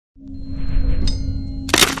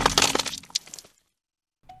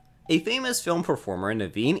A famous film performer,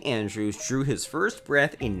 Naveen Andrews, drew his first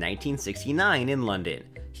breath in 1969 in London.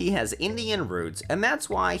 He has Indian roots, and that's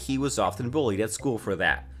why he was often bullied at school for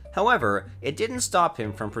that. However, it didn't stop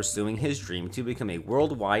him from pursuing his dream to become a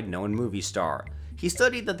worldwide known movie star. He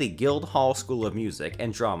studied at the Guildhall School of Music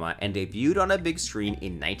and Drama and debuted on a big screen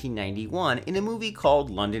in 1991 in a movie called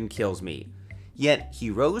London Kills Me. Yet, he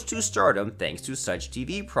rose to stardom thanks to such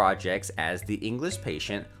TV projects as The English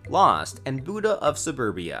Patient, Lost, and Buddha of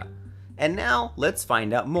Suburbia. And now, let's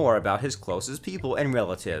find out more about his closest people and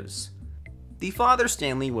relatives. The father,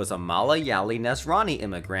 Stanley, was a Malayali Nasrani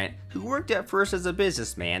immigrant who worked at first as a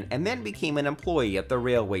businessman and then became an employee at the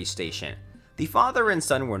railway station. The father and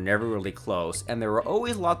son were never really close, and there were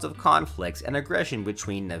always lots of conflicts and aggression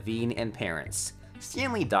between Naveen and parents.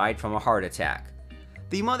 Stanley died from a heart attack.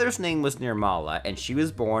 The mother's name was Nirmala, and she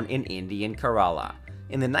was born in Indian Kerala.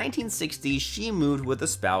 In the 1960s, she moved with a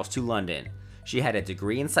spouse to London. She had a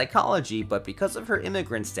degree in psychology, but because of her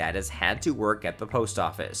immigrant status, had to work at the post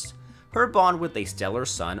office. Her bond with a stellar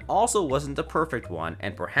son also wasn't a perfect one,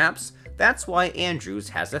 and perhaps that's why Andrews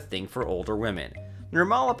has a thing for older women.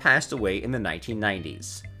 Nirmala passed away in the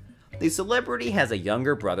 1990s. The celebrity has a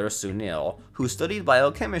younger brother, Sunil, who studied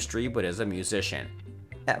biochemistry but is a musician.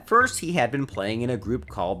 At first, he had been playing in a group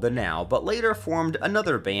called The Now, but later formed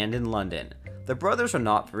another band in London. The brothers are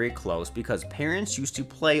not very close because parents used to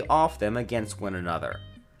play off them against one another.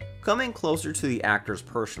 Coming closer to the actor's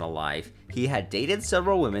personal life, he had dated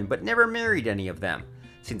several women but never married any of them.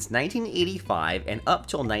 Since 1985 and up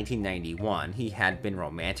till 1991, he had been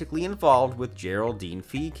romantically involved with Geraldine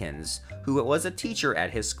Feekins, who was a teacher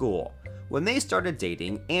at his school. When they started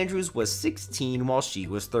dating, Andrews was 16 while she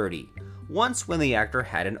was 30. Once, when the actor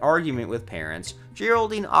had an argument with parents,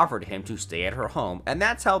 Geraldine offered him to stay at her home, and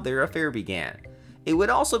that's how their affair began. It would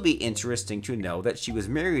also be interesting to know that she was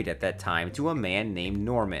married at that time to a man named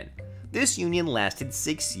Norman. This union lasted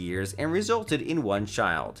 6 years and resulted in one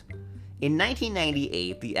child. In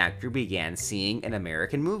 1998, the actor began seeing an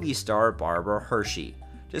American movie star, Barbara Hershey.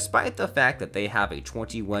 Despite the fact that they have a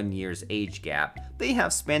 21 years age gap, they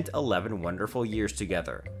have spent 11 wonderful years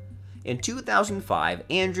together. In 2005,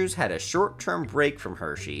 Andrews had a short-term break from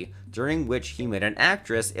Hershey, during which he met an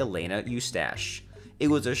actress, Elena Eustache. It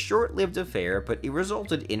was a short-lived affair, but it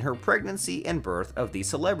resulted in her pregnancy and birth of the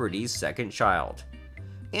celebrity's second child.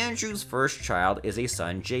 Andrews' first child is a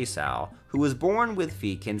son, Jaisal, who was born with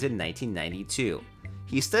Feekins in 1992.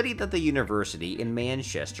 He studied at the university in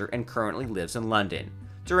Manchester and currently lives in London.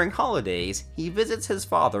 During holidays, he visits his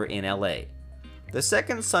father in LA. The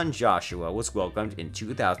second son, Joshua, was welcomed in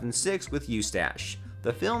 2006 with Eustache.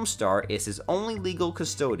 The film star is his only legal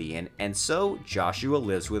custodian, and so Joshua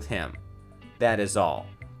lives with him. That is all.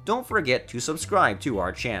 Don't forget to subscribe to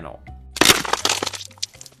our channel.